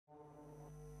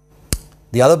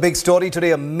The other big story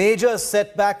today, a major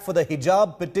setback for the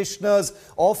hijab petitioners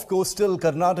of coastal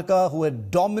Karnataka who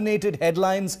had dominated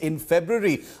headlines in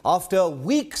February. After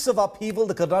weeks of upheaval,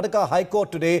 the Karnataka High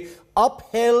Court today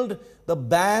upheld the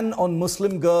ban on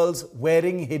Muslim girls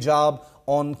wearing hijab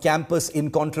on campus in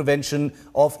contravention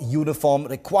of uniform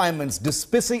requirements.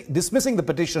 Dismissing the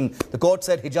petition, the court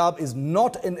said hijab is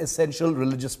not an essential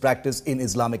religious practice in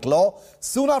Islamic law.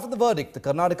 Soon after the verdict, the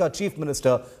Karnataka Chief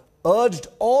Minister urged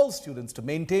all students to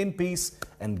maintain peace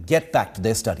and get back to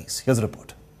their studies. Here's a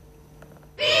report.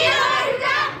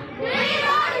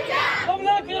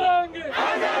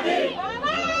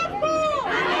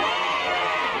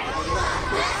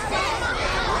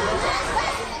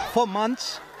 For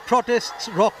months, protests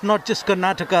rocked not just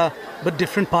Karnataka, but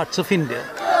different parts of India.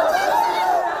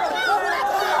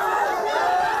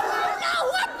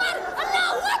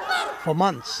 For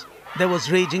months, there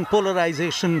was raging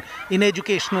polarization in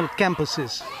educational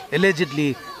campuses,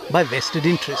 allegedly by vested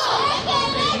interests.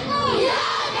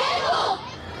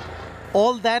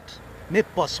 All that may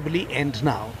possibly end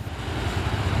now.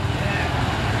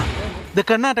 The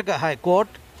Karnataka High Court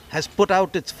has put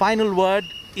out its final word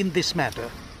in this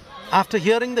matter. After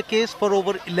hearing the case for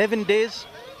over 11 days,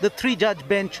 the three-judge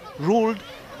bench ruled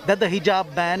that the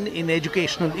hijab ban in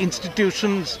educational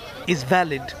institutions is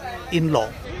valid in law.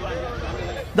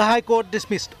 The High Court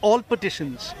dismissed all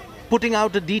petitions, putting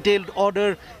out a detailed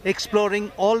order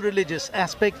exploring all religious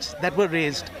aspects that were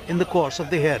raised in the course of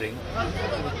the hearing.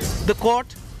 The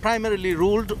court primarily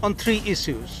ruled on three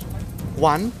issues.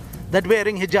 One, that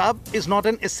wearing hijab is not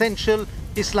an essential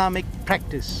Islamic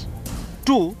practice.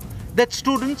 Two, that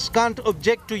students can't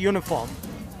object to uniform.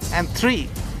 And three,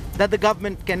 that the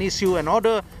government can issue an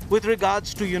order with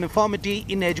regards to uniformity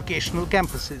in educational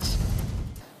campuses.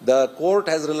 The court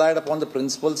has relied upon the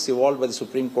principles evolved by the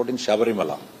Supreme Court in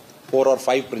Shabarimala, 4 or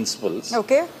 5 principles,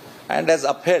 and has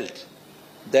upheld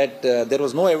that there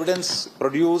was no evidence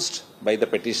produced by the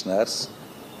petitioners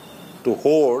to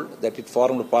hold that it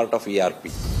formed part of ERP.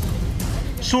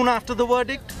 Soon after the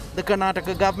verdict, the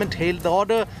Karnataka government hailed the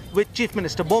order with Chief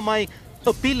Minister Bommai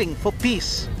appealing for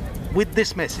peace with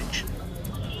this message.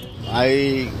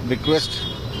 I request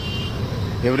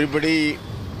everybody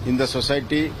in the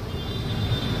society,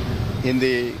 in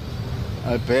the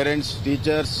parents,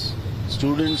 teachers,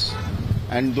 students,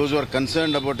 and those who are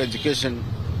concerned about education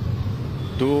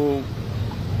to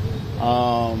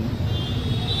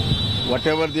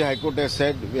whatever the High Court has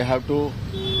said, we have to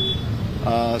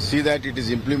see that it is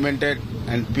implemented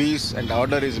and peace and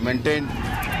order is maintained.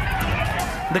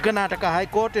 The Karnataka High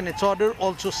Court in its order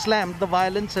also slammed the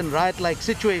violence and riot-like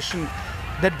situation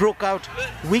that broke out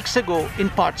weeks ago in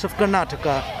parts of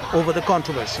Karnataka over the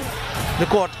controversy. The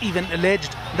court even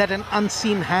alleged that an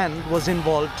unseen hand was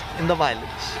involved in the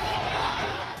violence.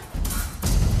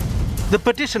 The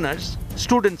petitioners,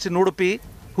 students in Udupi,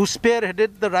 who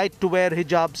spearheaded the right to wear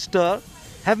hijab stir,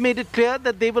 have made it clear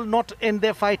that they will not end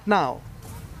their fight now.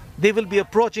 They will be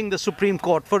approaching the Supreme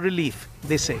Court for relief,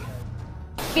 they say.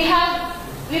 We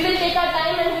will take our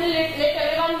time and we will let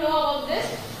everyone know about this.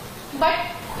 But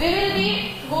we will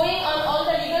be going on all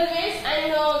the legal ways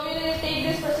and we will take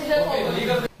this procedure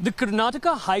forward. The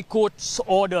Karnataka High Court's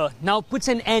order now puts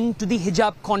an end to the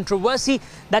hijab controversy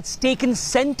that's taken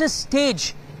center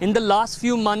stage in the last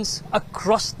few months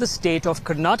across the state of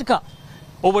Karnataka.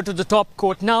 Over to the top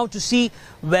court now to see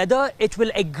whether it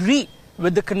will agree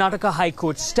with the Karnataka High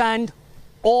Court's stand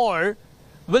or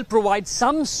will provide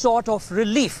some sort of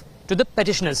relief to the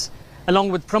petitioners. Along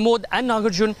with Pramod and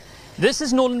Nagarjun, this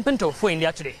is Nolan Pinto for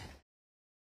India Today.